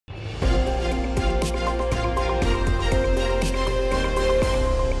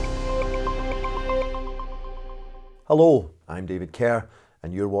Hello, I'm David Kerr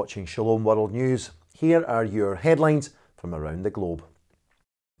and you're watching Shalom World News. Here are your headlines from around the globe.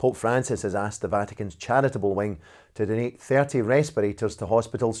 Pope Francis has asked the Vatican's charitable wing to donate 30 respirators to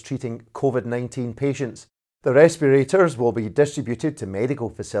hospitals treating COVID-19 patients. The respirators will be distributed to medical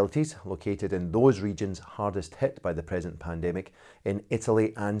facilities located in those regions hardest hit by the present pandemic in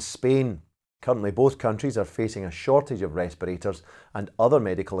Italy and Spain. Currently, both countries are facing a shortage of respirators and other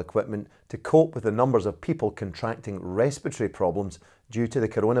medical equipment to cope with the numbers of people contracting respiratory problems due to the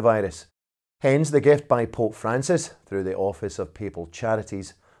coronavirus. Hence the gift by Pope Francis through the Office of Papal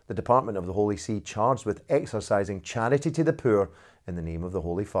Charities, the Department of the Holy See charged with exercising charity to the poor in the name of the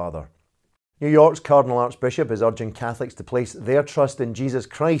Holy Father. New York's Cardinal Archbishop is urging Catholics to place their trust in Jesus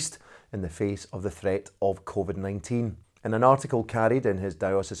Christ in the face of the threat of COVID-19. In an article carried in his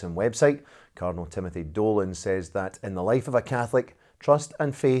diocesan website, Cardinal Timothy Dolan says that in the life of a Catholic, trust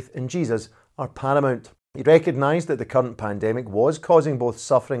and faith in Jesus are paramount. He recognised that the current pandemic was causing both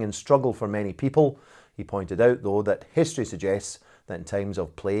suffering and struggle for many people. He pointed out, though, that history suggests that in times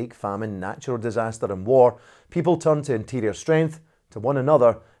of plague, famine, natural disaster and war, people turn to interior strength, to one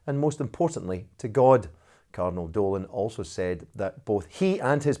another, and most importantly, to God. Cardinal Dolan also said that both he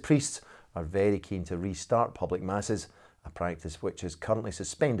and his priests are very keen to restart public masses, a practice which is currently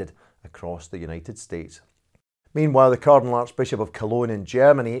suspended across the United States. Meanwhile, the Cardinal Archbishop of Cologne in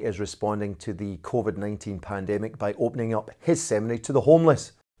Germany is responding to the COVID-19 pandemic by opening up his seminary to the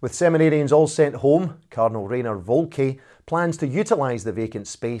homeless. With seminarians all sent home, Cardinal Rainer Volke plans to utilise the vacant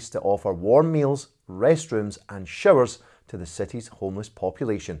space to offer warm meals, restrooms and showers to the city's homeless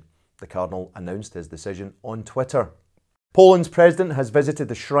population. The Cardinal announced his decision on Twitter. Poland's president has visited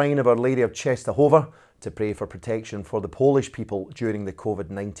the shrine of Our Lady of Częstochowa to pray for protection for the Polish people during the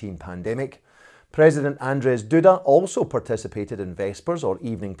COVID-19 pandemic. President Andrzej Duda also participated in Vespers or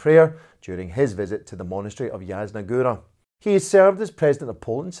evening prayer during his visit to the monastery of Jasna Góra. He has served as President of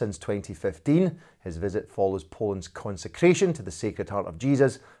Poland since 2015. His visit follows Poland's consecration to the Sacred Heart of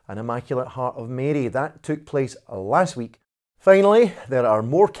Jesus and Immaculate Heart of Mary. That took place last week. Finally, there are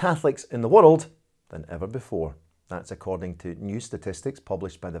more Catholics in the world than ever before. That's according to new statistics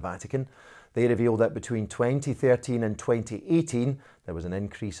published by the Vatican. They reveal that between 2013 and 2018, there was an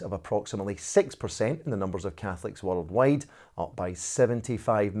increase of approximately 6% in the numbers of Catholics worldwide, up by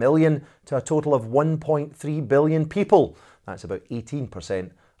 75 million to a total of 1.3 billion people. That's about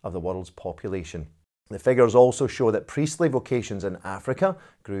 18% of the world's population. The figures also show that priestly vocations in Africa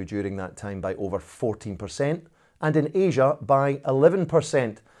grew during that time by over 14%, and in Asia by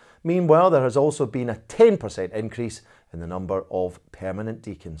 11%. Meanwhile, there has also been a 10% increase in the number of permanent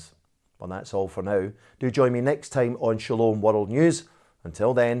deacons. Well, that's all for now. Do join me next time on Shalom World News.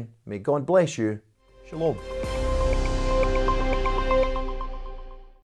 Until then, may God bless you. Shalom.